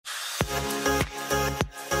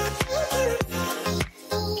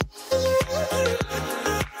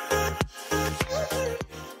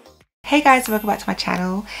Hey guys, welcome back to my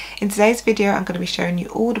channel. In today's video I'm going to be showing you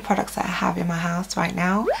all the products that I have in my house right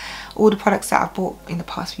now, all the products that I've bought in the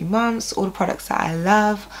past few months, all the products that I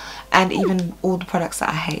love, and even all the products that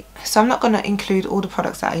I hate. So I'm not going to include all the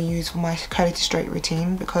products that I use for my curly to straight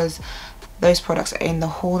routine because those products are in the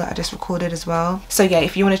haul that I just recorded as well. So yeah,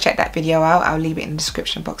 if you want to check that video out, I'll leave it in the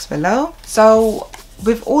description box below. So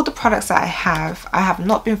with all the products that I have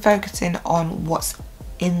not been focusing on what's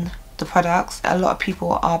in the products. A lot of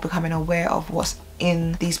people are becoming aware of what's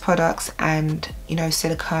in these products and, you know,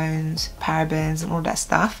 silicones, parabens and all that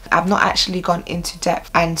stuff. I've not actually gone into depth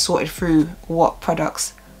and sorted through what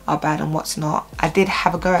products are bad and what's not. I did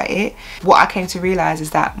have a go at it. What I came to realize is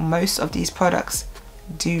that most of these products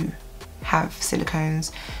do have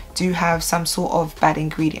silicones, do have some sort of bad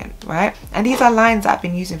ingredient, right? And these are lines that I've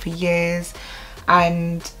been using for years,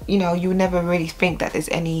 and you know, you would never really think that there's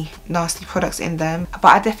any nasty products in them, but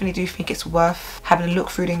I definitely do think it's worth having a look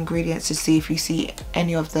through the ingredients to see if you see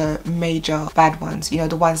any of the major bad ones, you know,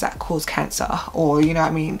 the ones that cause cancer, or you know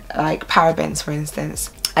what I mean, like parabens for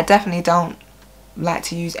instance. I definitely don't like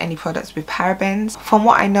to use any products with parabens. From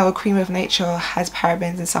what I know, Cream of Nature has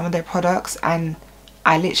parabens in some of their products, and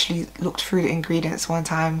I literally looked through the ingredients one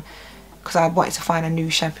time because I wanted to find a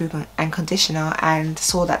new shampoo and conditioner and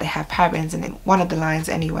saw that they have parabens in one of the lines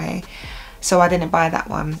anyway, so I didn't buy that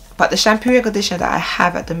one. But the shampoo and conditioner that I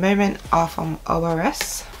have at the moment are from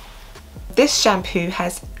ORS. This shampoo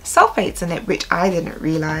has sulfates in it, which I didn't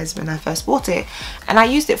realize when I first bought it, and I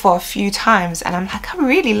used it for a few times and I'm like, I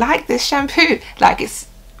really like this shampoo, like it's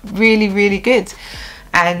really good,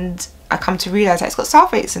 and I come to realize that it's got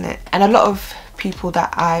sulfates in it. And a lot of people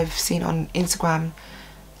that I've seen on Instagram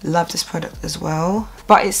love this product as well,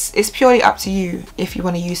 but it's purely up to you if you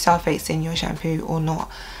want to use sulfates in your shampoo or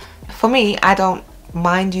not. For me, I don't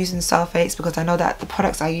mind using sulfates because I know that the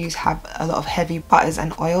products I use have a lot of heavy butters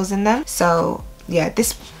and oils in them, so yeah,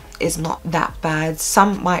 this is not that bad.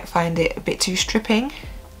 Some might find it a bit too stripping,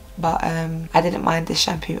 but I didn't mind this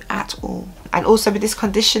shampoo at all. And also with this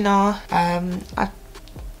conditioner, I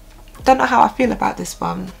don't know how I feel about this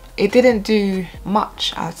one. It didn't do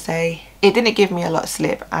much, I'd say. It didn't give me a lot of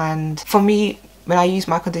slip, and for me, when I use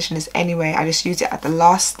my conditioners anyway, I just use it at the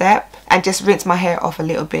last step and just rinse my hair off a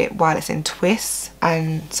little bit while it's in twists,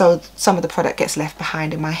 and so some of the product gets left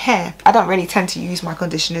behind in my hair. I don't really tend to use my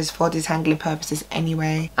conditioners for detangling purposes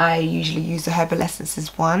anyway. I usually use the Herbal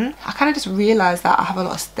Essences one. I kind of just realised that I have a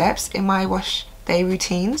lot of steps in my wash day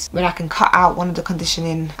routines when I can cut out one of the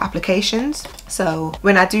conditioning applications. So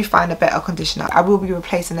when I do find a better conditioner, I will be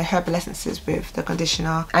replacing the Herbal Essences with the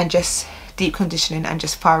conditioner and just deep conditioning and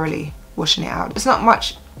just thoroughly washing it out. There's not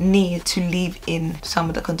much need to leave in some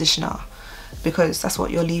of the conditioner because that's what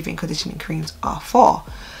your leave-in conditioning creams are for.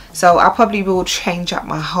 So I probably will change up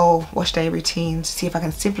my whole wash day routine to see if I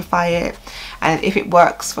can simplify it, and if it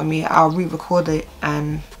works for me, I'll re-record it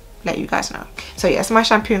and let you guys know. So yeah, it's my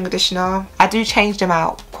shampoo and conditioner. I do change them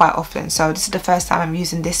out quite often, so this is the first time I'm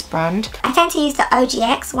using this brand. I tend to use the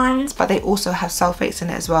OGX ones, but they also have sulfates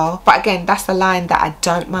in it as well. But again, that's the line that I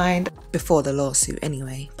don't mind. Before the lawsuit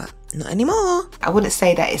anyway, but not anymore. I wouldn't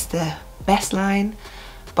say that it's the best line,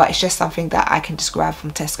 but it's just something that I can just grab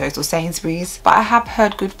from Tesco's or Sainsbury's. But I have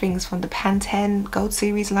heard good things from the Pantene Gold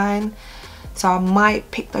Series line, so I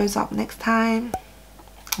might pick those up next time.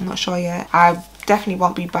 I'm not sure yet. I definitely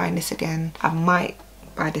won't be buying this again. I might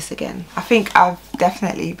buy this again. I think I've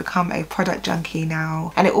definitely become a product junkie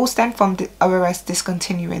now, and it all stemmed from the ORS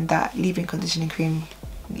discontinuing that leave-in conditioning cream,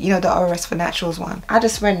 you know, the ORS for Naturals one. I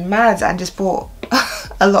just went mad and just bought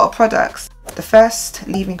a lot of products. The first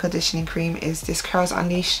leave-in conditioning cream is this Curls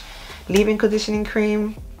Unleashed leave-in conditioning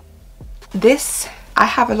cream. This I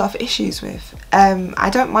have a lot of issues with. I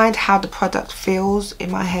don't mind how the product feels in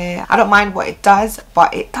my hair. I don't mind what it does,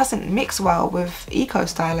 but it doesn't mix well with Eco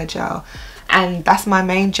Styler gel, and that's my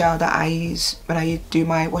main gel that I use when I do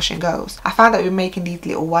my wash and goes. I found that we're making these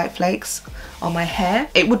little white flakes on my hair.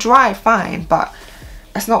 It will dry fine, but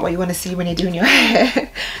that's not what you want to see when you're doing your hair.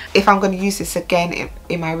 If I'm going to use this again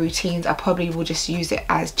in my routines, I probably will just use it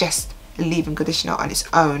as just leave-in conditioner on its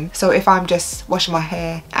own. So if I'm just washing my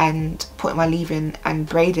hair and putting my leave-in and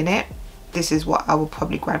braiding it, this is what I will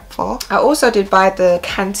probably grab for. I also did buy the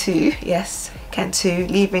Cantu, yes, Cantu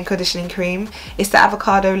leave-in conditioning cream. It's the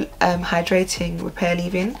avocado hydrating repair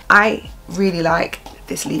leave-in. I really like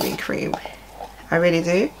this leave-in cream, I really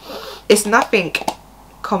do. It's nothing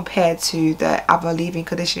compared to the other leave-in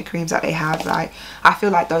conditioning creams that they have. Like, I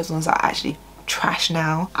feel like those ones are actually trash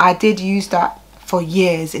now. I did use that for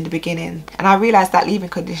years in the beginning, and I realized that leave-in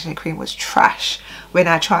conditioning cream was trash when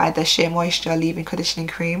I tried the Sheer Moisture leave-in conditioning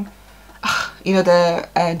cream. You know,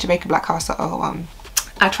 the Jamaican Black Castor oil one.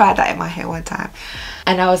 I tried that in my hair one time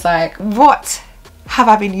and I was like, what have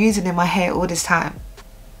I been using in my hair all this time?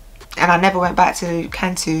 And I never went back to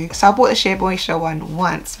Cantu. So I bought the Shea Moisture one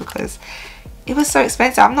once because it was so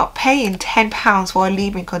expensive. I'm not paying £10 for a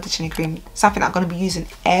leave-in conditioning cream, something I'm going to be using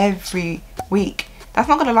every week. That's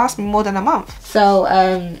not going to last me more than a month. So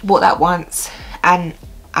bought that once and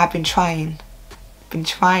I've been trying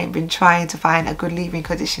to find a good leave-in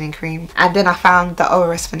conditioning cream, and then I found the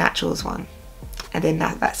ORS for Naturals one, and then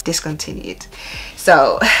that's discontinued.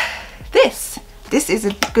 So this is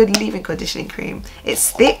a good leave-in conditioning cream.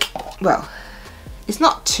 It's thick. Well, it's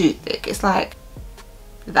not too thick. It's like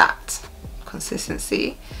that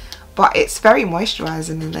consistency, but it's very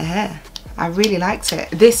moisturizing in the hair. I really liked it.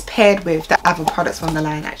 This paired with the other products from the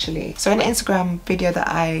line actually. So in the Instagram video that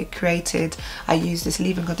I created, I used this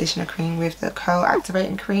leave-in conditioner cream with the curl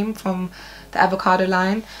activating cream from the avocado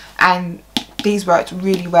line, and these worked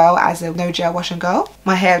really well as a no gel wash and go.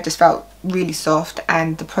 My hair just felt really soft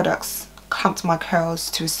and the products clumped my curls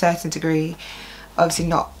to a certain degree. Obviously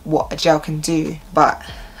not what a gel can do, but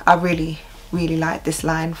I really like this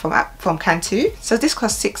line from Cantu. So this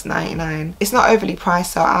costs $6.99. It's not overly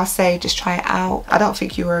priced, so I'll say just try it out. I don't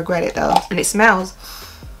think you will regret it though. And it smells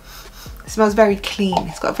very clean.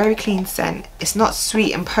 It's got a very clean scent. It's not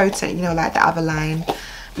sweet and potent, you know, like the other line.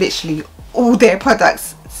 Literally all their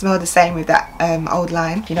products smell the same with that old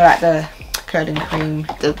line, you know, like the curling cream,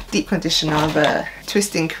 the deep conditioner, the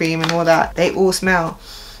twisting cream and all that. They all smell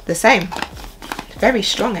the same. Very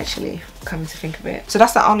strong actually, coming to think of it. So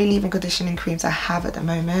that's the only leave-in conditioning creams I have at the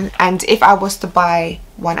moment, and if I was to buy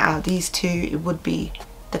one out of these two, it would be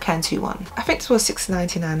the Cantu one. I think this was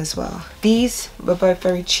 $6.99 as well. These were both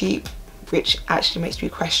very cheap, which actually makes me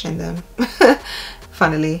question them.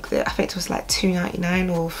 Funnily, I think it was like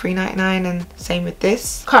 $2.99 or $3.99, and same with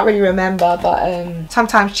this. Can't really remember, but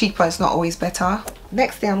sometimes cheaper is not always better.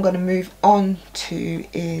 Next thing I'm going to move on to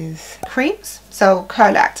is creams. So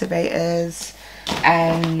curl activators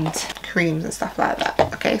and creams and stuff like that.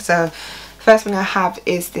 Okay, so first thing I have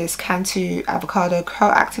is this Cantu avocado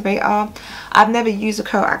curl activator. I've never used a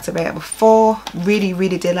curl activator before.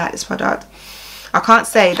 Really did like this product. I can't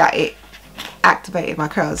say that it activated my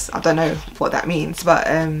curls. I don't know what that means, but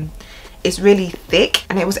it's really thick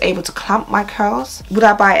and it was able to clump my curls. Would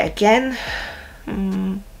I buy it again?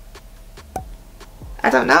 I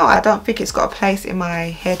don't know. I don't think it's got a place in my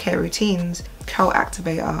hair care routines. Curl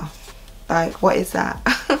activator, like what is that?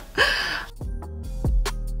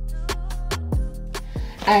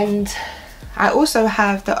 And I also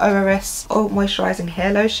have the ORS Oil Moisturizing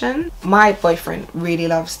Hair Lotion. My boyfriend really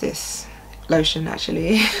loves this lotion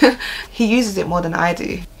actually. He uses it more than I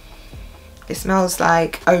do. It smells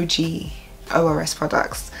like OG ORS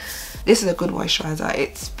products. This is a good moisturizer.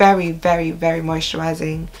 It's very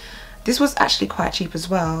moisturizing. This was actually quite cheap as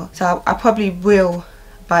well, so I probably will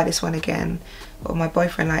buy this one again, but my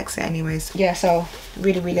boyfriend likes it anyways. Yeah, so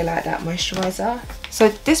really like that moisturizer. So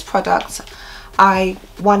this product I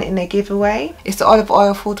won in a giveaway. It's the olive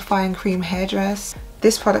oil fortifying cream hairdress.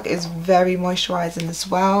 This product is very moisturizing as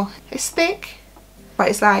well. It's thick, but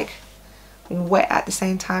it's like wet at the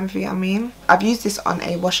same time, if you know what I mean. I've used this on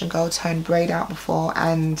a wash and go turn braid out before,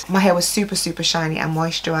 and my hair was super shiny and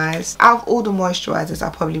moisturized. Out of all the moisturizers, I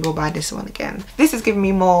probably will buy this one again. This is giving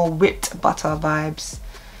me more whipped butter vibes,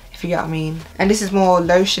 if you get what I mean, and this is more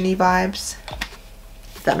lotiony vibes,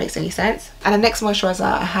 if that makes any sense. And the next moisturizer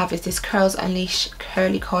I have is this Curls Unleash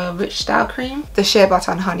Curly Coil Rich Style Cream, the shea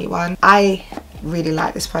butter and honey one. I really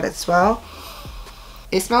like this product as well.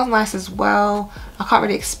 It smells nice as well. I can't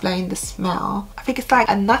really explain the smell. I think it's like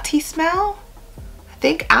a nutty smell. I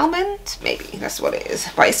think almond, maybe that's what it is.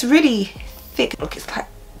 But it's really thick. Look, it's like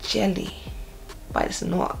jelly, but it's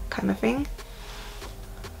not, kind of thing.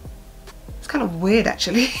 It's kind of weird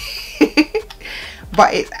actually.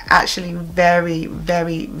 But it's actually very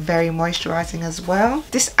moisturizing as well.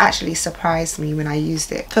 This actually surprised me when I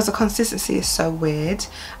used it because the consistency is so weird.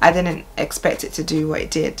 I didn't expect it to do what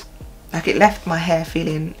it did. Like, it left my hair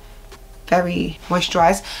feeling very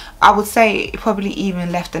moisturized. I would say it probably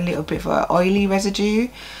even left a little bit of an oily residue,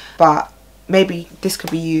 but maybe this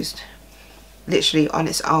could be used literally on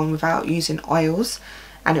its own without using oils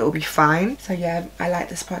and it will be fine. So yeah, I like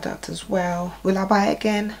this product as well. Will I buy it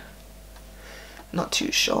again? Not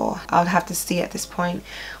too sure. I would have to see at this point.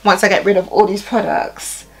 Once I get rid of all these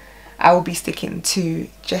products, I will be sticking to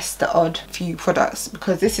just the odd few products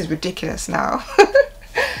because this is ridiculous now.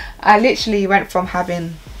 I literally went from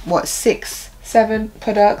having what, 6-7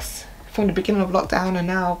 products from the beginning of lockdown, and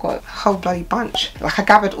now I've got a whole bloody bunch. Like, I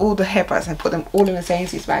gathered all the hair products and put them all in the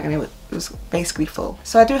Sainsbury's bag, and it was basically full.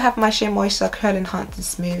 So I do have my Sheer Moisture Curl Enhancing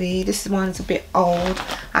Smoothie. This one's a bit old.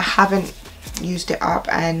 I haven't used it up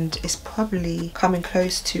and it's probably coming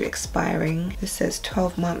close to expiring. This says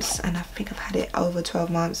 12 months and I think I've had it over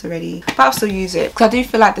 12 months already, but I'll still use it because I do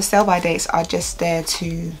feel like the sell by dates are just there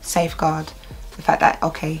to safeguard the fact that,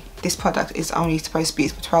 okay, this product is only supposed to be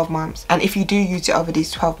for 12 months, and if you do use it over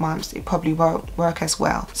these 12 months it probably won't work as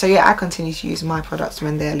well. So yeah, I continue to use my products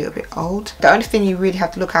when they're a little bit old. The only thing you really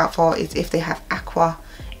have to look out for is if they have aqua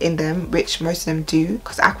in them, which most of them do,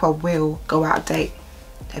 because aqua will go out of date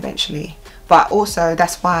eventually. But also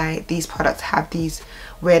that's why these products have these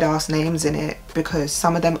weird ass names in it, because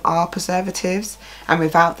some of them are preservatives and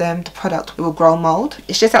without them the product will grow mold.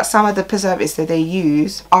 It's just that some of the preservatives that they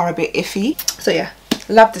use are a bit iffy. So yeah,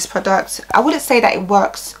 love this product. I wouldn't say that it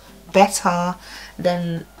works better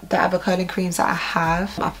than the other curling creams that I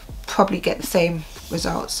have. I probably get the same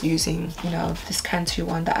results using, you know, this Cantu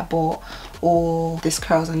one that I bought or this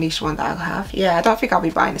Curls Unleashed one that I have. Yeah, I don't think I'll be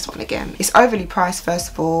buying this one again. It's overly priced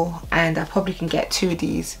first of all, and I probably can get 2 of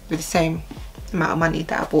these with the same amount of money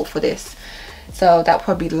that I bought for this. So that'll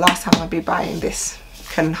probably be the last time I'll be buying this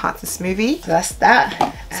Curl Enhancing Smoothie. So that's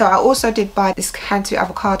that. So I also did buy this Cantu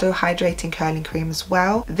Avocado Hydrating Curling Cream as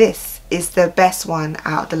well. This is the best one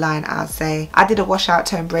out of the line, I'd say. I did a wash out,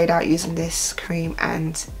 turn braid out using this cream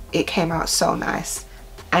and it came out so nice,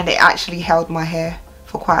 and it actually held my hair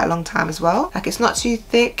for quite a long time as well. Like, it's not too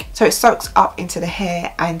thick, so it soaks up into the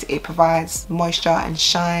hair and it provides moisture and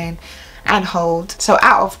shine and hold. So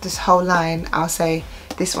out of this whole line, I'll say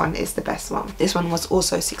this one is the best one. This one was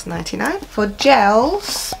also $6.99. For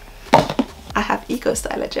gels, I have Eco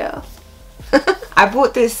Styler gel. I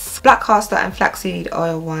bought this black castor and flaxseed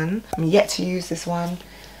oil one. I'm yet to use this one.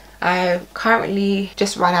 I currently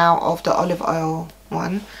just ran out of the olive oil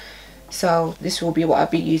one, so this will be what I'll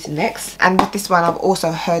be using next. And with this one I've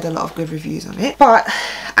also heard a lot of good reviews on it. But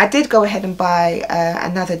I did go ahead and buy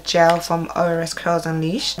another gel from ORS Curls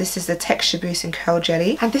Unleashed. This is the Texture Boosting Curl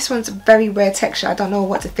Jelly, and this one's a very rare texture. I don't know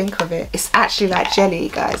what to think of it. It's actually like jelly,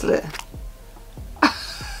 guys, look.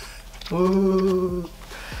 Ooh.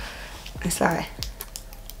 It's like,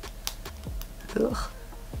 ugh.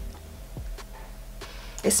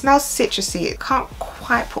 It smells citrusy. I can't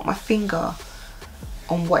quite put my finger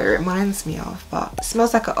on what it reminds me of, but it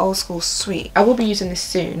smells like an old school sweet. I will be using this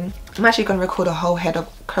soon. I'm actually going to record a whole head of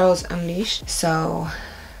Curls Unleashed, so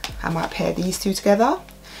I might pair these two together,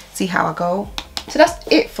 see how I go. So that's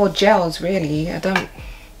it for gels really. I don't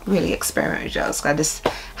really experiment with gels. I'm just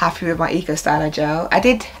happy with my Eco Styler gel. I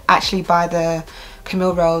did actually buy the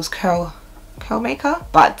Camille Rose curl maker,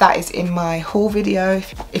 but that is in my haul video.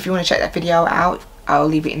 If you want to check that video out, I'll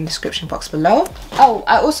leave it in the description box below. Oh,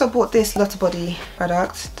 I also bought this Lotta Body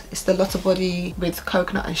product. It's the Lotta Body with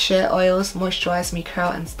coconut and shea oils, Moisturize Me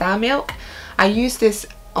Curl and Star Milk. I used this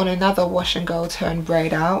on another wash and go turn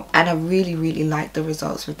braid out, and I really like the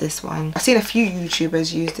results with this one. I've seen a few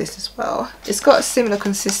YouTubers use this as well. It's got a similar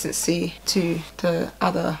consistency to the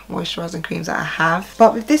other moisturizing creams that I have,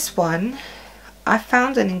 but with this one I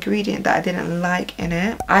found an ingredient that I didn't like in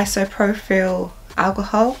it. Isopropyl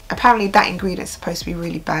alcohol. Apparently that ingredient is supposed to be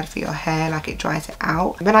really bad for your hair, like it dries it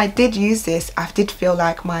out. When I did use this, I did feel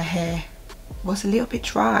like my hair was a little bit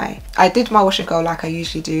dry. I did my wash and go like I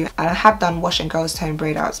usually do, and I have done wash and goes turn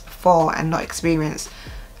braid outs before and not experienced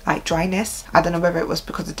like dryness. I don't know whether it was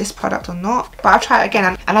because of this product or not, but I'll try it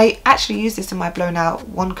again. And I actually used this in my blown out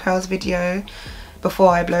one curls video before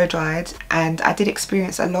I blow dried, and I did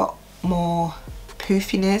experience a lot more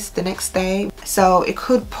poofiness the next day, so it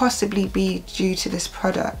could possibly be due to this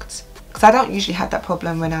product, because I don't usually have that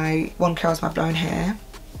problem when I one curls my blown hair.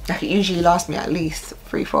 Like, it usually lasts me at least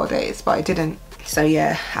 3-4 days, but it didn't. So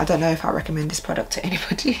yeah, I don't know if I recommend this product to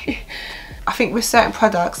anybody. I think with certain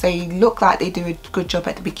products they look like they do a good job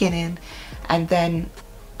at the beginning and then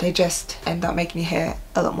they just end up making your hair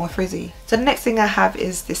a lot more frizzy. So the next thing I have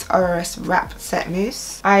is this ORS Wrap Set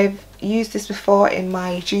Mousse. I've used this before in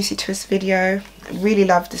my Juicy Twist video. I really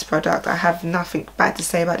love this product. I have nothing bad to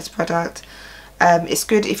say about this product. It's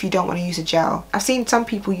good if you don't want to use a gel. I've seen some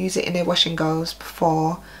people use it in their wash and goes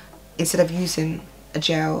before instead of using a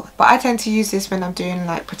gel, but I tend to use this when I'm doing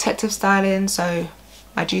like protective styling, so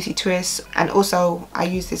my Juicy Twist, and also I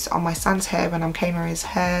use this on my son's hair when I'm combing his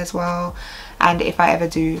hair as well, and if I ever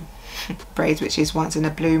do braids, which is once in a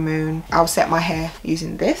blue moon, I'll set my hair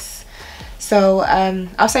using this. So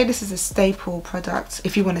I'll say this is a staple product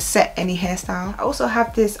if you want to set any hairstyle. I also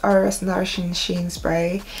have this ORS Nourishing Sheen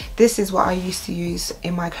Spray. This is what I used to use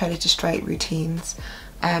in my curly to straight routines.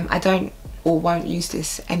 I don't or won't use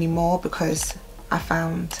this anymore because I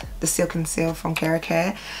found the Silk and Seal from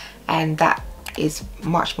Care, and that is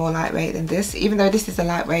much more lightweight than this. Even though this is a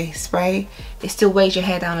lightweight spray, it still weighs your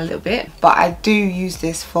hair down a little bit. But I do use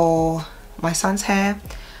this for my son's hair,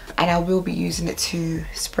 and I will be using it to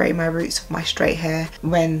spray my roots of my straight hair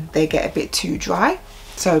when they get a bit too dry,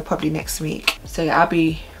 so probably next week. So yeah, I'll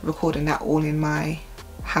be recording that all in my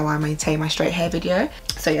how I maintain my straight hair video.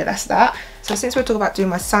 So yeah, that's that. So since we're talking about doing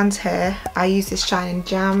my son's hair, I use this Shining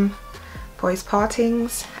Jam for his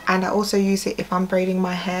partings, and I also use it if I'm braiding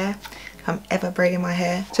my hair, if I'm ever braiding my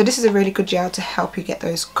hair. So this is a really good gel to help you get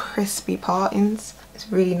those crispy partings. It's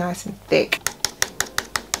really nice and thick,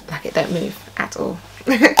 like it don't move at all.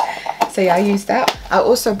 So yeah, I use that. I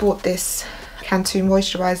also bought this Cantu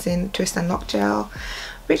moisturizing twist and lock gel,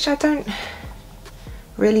 which I don't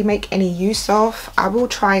really make any use of. I will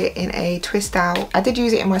try it in a twist out. I did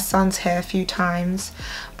use it in my son's hair a few times,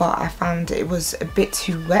 but I found it was a bit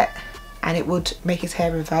too wet and it would make his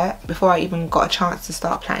hair revert before I even got a chance to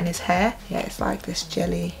start plaiting his hair. Yeah, it's like this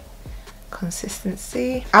jelly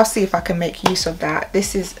consistency. I'll see if I can make use of that.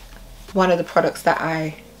 This is one of the products that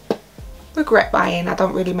I regret buying, I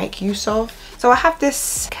don't really make use of. So I have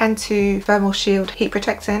this Cantu Thermal Shield Heat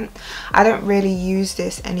Protectant. I don't really use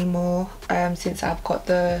this anymore since I've got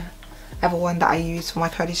the other one that I use for my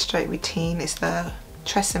curly straight routine. It's the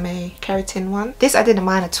Tresemme Keratin one. This I didn't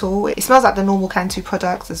mind at all. It smells like the normal Cantu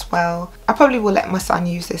products as well. I probably will let my son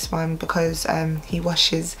use this one because he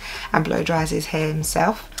washes and blow dries his hair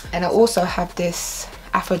himself. And I also have this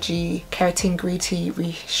Afro-G Keratin Green Tea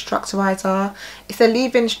Restructurizer. It's a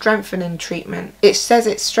leave-in strengthening treatment. It says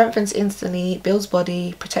it strengthens instantly, builds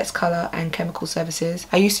body, protects colour and chemical services.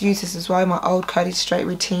 I used to use this as well in my old curly straight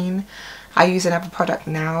routine. I use another product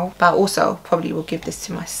now, but I also probably will give this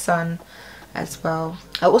to my son as well.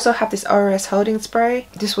 I also have this ORS holding spray.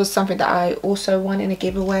 This was something that I also won in a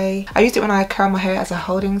giveaway. I used it when I curl my hair as a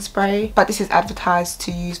holding spray, but this is advertised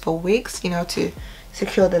to use for wigs, you know, to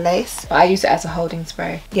secure the lace, but I use it as a holding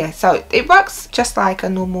spray. Yeah, so it works just like a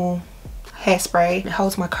normal hairspray. It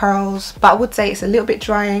holds my curls, but I would say it's a little bit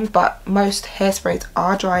drying, but most hairsprays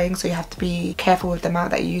are drying, so you have to be careful with the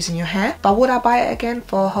amount that you use in your hair. But would I buy it again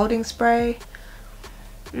for a holding spray?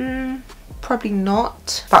 Probably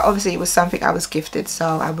not, but obviously it was something I was gifted, so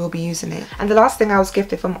I will be using it. And the last thing I was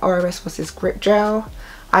gifted from ORS was this grip gel.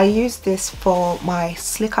 I use this for my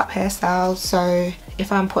slick up hairstyles, so if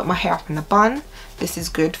I'm putting my hair up in a bun, this is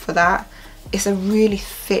good for that. It's a really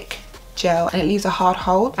thick gel and it leaves a hard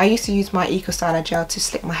hold. I used to use my Eco Styler gel to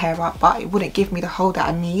slick my hair up, but it wouldn't give me the hold that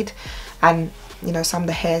I need, and you know, some of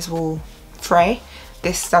the hairs will fray.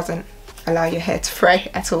 This doesn't allow your hair to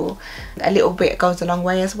fray at all. A little bit goes a long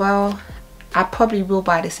way as well. I probably will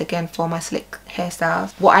buy this again for my slick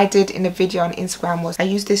hairstyles. What I did in the video on Instagram was I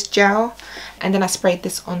used this gel and then I sprayed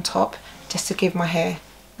this on top just to give my hair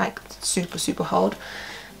like super hold,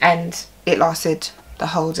 and it lasted the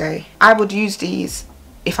whole day. I would use these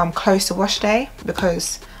if I'm close to wash day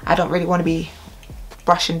because I don't really want to be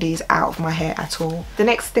brushing these out of my hair at all. The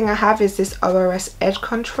next thing I have is this ORS edge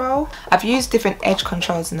control. I've used different edge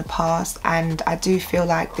controls in the past and I do feel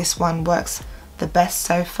like this one works the best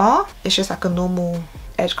so far. It's just like a normal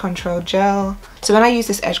edge control gel. So when I use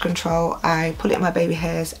this edge control, I pull it in my baby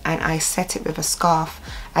hairs and I set it with a scarf,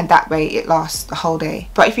 and that way it lasts the whole day.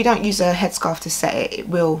 But if you don't use a headscarf to set it, it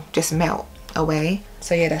will just melt away.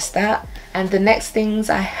 So yeah, that's that. And the next things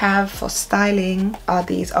I have for styling are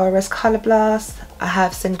these ORS Color Blast. I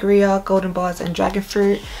have Sangria, Golden Bars and Dragon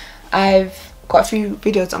Fruit. I've got a few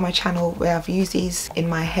videos on my channel where I've used these in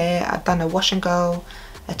my hair. I've done a wash and go,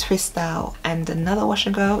 a twist out and another wash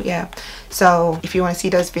and go. Yeah, so if you want to see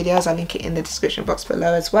those videos, I'll link it in the description box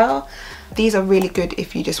below as well. These are really good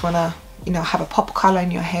if you just want to, you know, have a pop color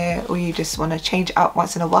in your hair, or you just want to change it up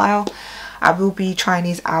once in a while. I will be trying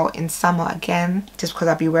these out in summer again just because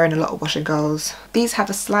I'll be wearing a lot of wash and goes. These have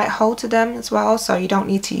a slight hold to them as well, so you don't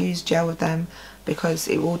need to use gel with them because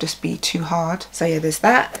it will just be too hard. So yeah, there's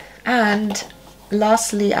that. And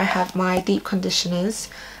lastly, I have my deep conditioners.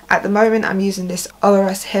 At the moment I'm using this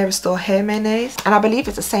ORS Hair Restore Hair Mayonnaise, and I believe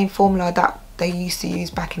it's the same formula that they used to use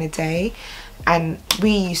back in the day, and we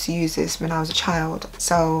used to use this when I was a child.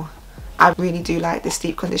 So I really do like this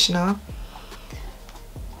deep conditioner.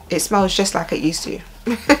 It smells just like it used to.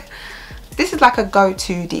 This is like a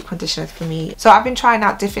go-to deep conditioner for me. So I've been trying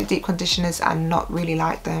out different deep conditioners and not really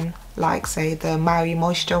like them, like say the Maui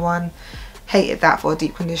Moisture one hated that for a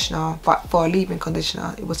deep conditioner, but for a leave-in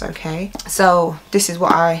conditioner it was okay. So this is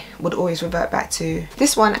what I would always revert back to.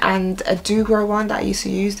 This one and a Do Grow one that I used to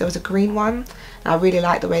use. There was a green one and I really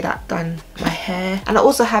like the way that done my hair. And I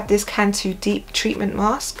also have this Cantu Deep Treatment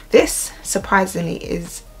Mask. This surprisingly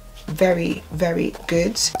is very, very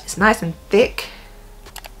good. It's nice and thick,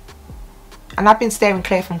 and I've been steering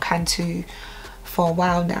clear from Cantu for a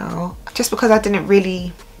while now, just because I didn't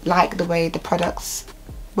really like the way the products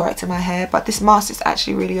worked in my hair. But this mask is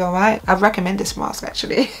actually really alright. I recommend this mask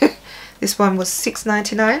actually. This one was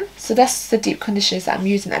 $6.99. So that's the deep conditioners that I'm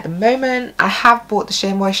using at the moment. I have bought the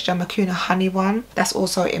Shea Moisture Mucuna Honey one. That's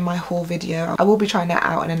also in my haul video. I will be trying that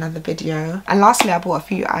out in another video. And lastly, I bought a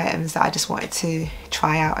few items that I just wanted to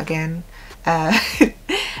try out again.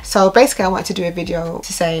 So basically I wanted to do a video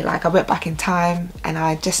to say, like, I went back in time and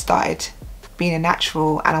I just started being a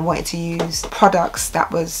natural, and I wanted to use products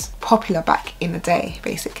that was popular back in the day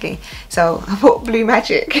basically. So I bought Blue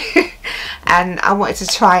Magic and I wanted to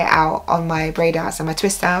try it out on my braid outs and my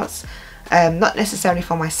twist outs, not necessarily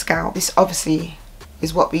for my scalp. This obviously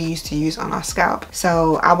is what we used to use on our scalp,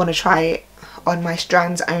 so I want to try it on my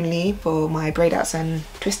strands only for my braid outs and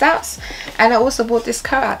twist outs. And I also bought this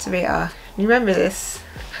curl activator. You remember this?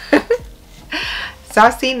 So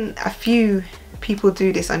I've seen a few people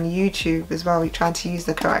do this on YouTube as well, trying to use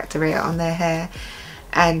the curl activator on their hair,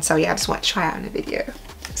 and so yeah, I just want to try it out in a video.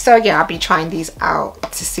 So yeah, I'll be trying these out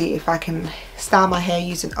to see if I can style my hair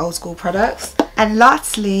using old school products. And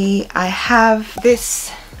lastly, I have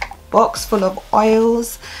this box full of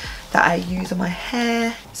oils that I use on my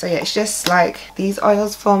hair. So yeah, it's just like these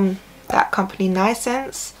oils from that company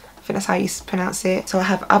Nicense, I think that's how you pronounce it. So I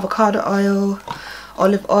have avocado oil,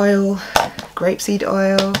 olive oil, grapeseed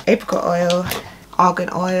oil, apricot oil, argan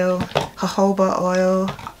oil, jojoba oil,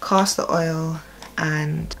 castor oil,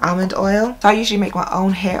 and almond oil. So I usually make my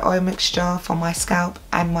own hair oil mixture for my scalp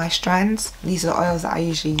and my strands. These are the oils that I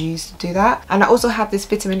usually use to do that. And I also have this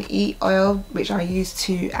vitamin E oil, which I use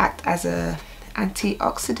to act as a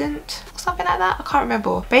antioxidant or something like that. I can't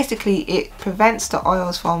remember. Basically it prevents the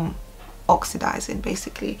oils from oxidizing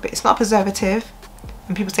basically, but it's not a preservative,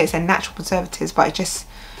 and people say it's a natural preservative, but it just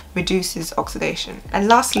reduces oxidation. And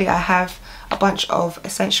lastly, I have a bunch of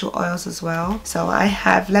essential oils as well. So I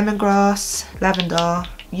have lemongrass, lavender,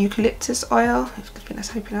 eucalyptus oil, I think that's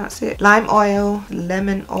how you pronounce it, lime oil,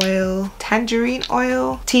 lemon oil, tangerine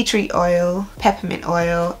oil, tea tree oil, peppermint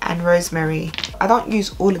oil, and rosemary. I don't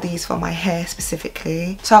use all of these for my hair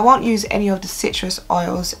specifically, so I won't use any of the citrus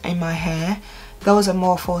oils in my hair. Those are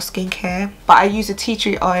more for skincare, but I use a tea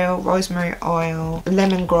tree oil, rosemary oil,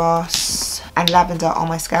 lemongrass, and lavender on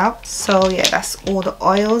my scalp. So yeah, that's all the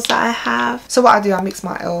oils that I have. So what I do, I mix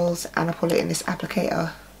my oils and I put it in this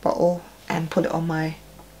applicator bottle and put it on my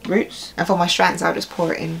roots. And for my strands, I'll just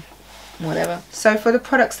pour it in whatever. So for the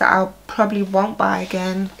products that I probably won't buy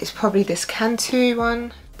again, it's probably this Cantu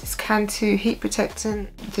one, this Cantu heat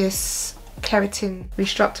protectant, this keratin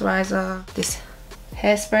restructurizer, this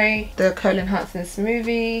hairspray, the curl enhancing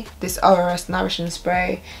smoothie, this ORS nourishing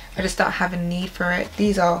spray. I just don't have a need for it.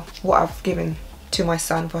 These are what I've given to my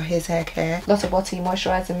son for his hair care. Lotte Body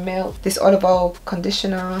moisturizing milk, this olive oil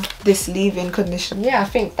conditioner, this leave-in conditioner. Yeah, I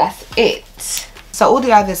think that's it. So all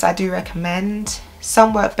the others I do recommend.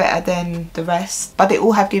 Some work better than the rest, but they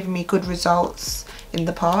all have given me good results in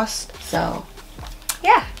the past. So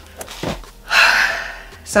yeah.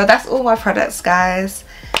 So that's all my products, guys.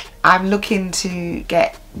 I'm looking to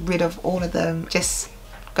get rid of all of them. Just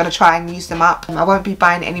gotta try and use them up. I won't be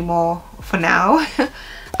buying any more for now.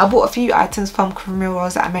 I bought a few items from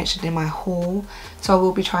Camille's that I mentioned in my haul, so I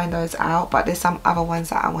will be trying those out, but there's some other ones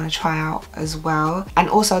that I want to try out as well. And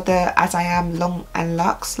also the As I Am Long and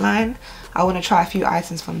Luxe line, I want to try a few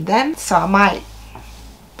items from them, so I might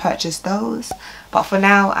purchase those. But for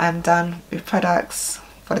now, I'm done with products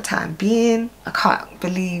for the time being. I can't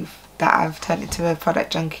believe that I've turned into a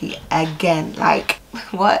product junkie again. Like,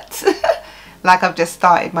 what? Like I've just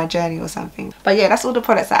started my journey or something. But yeah, that's all the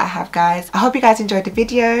products that I have, guys. I hope you guys enjoyed the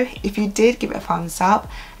video. If you did, give it a thumbs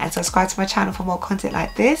up and subscribe to my channel for more content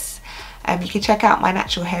like this. You can check out my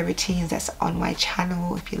natural hair routines that's on my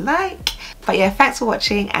channel if you like. But yeah, thanks for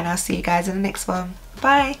watching, and I'll see you guys in the next one.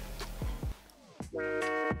 Bye.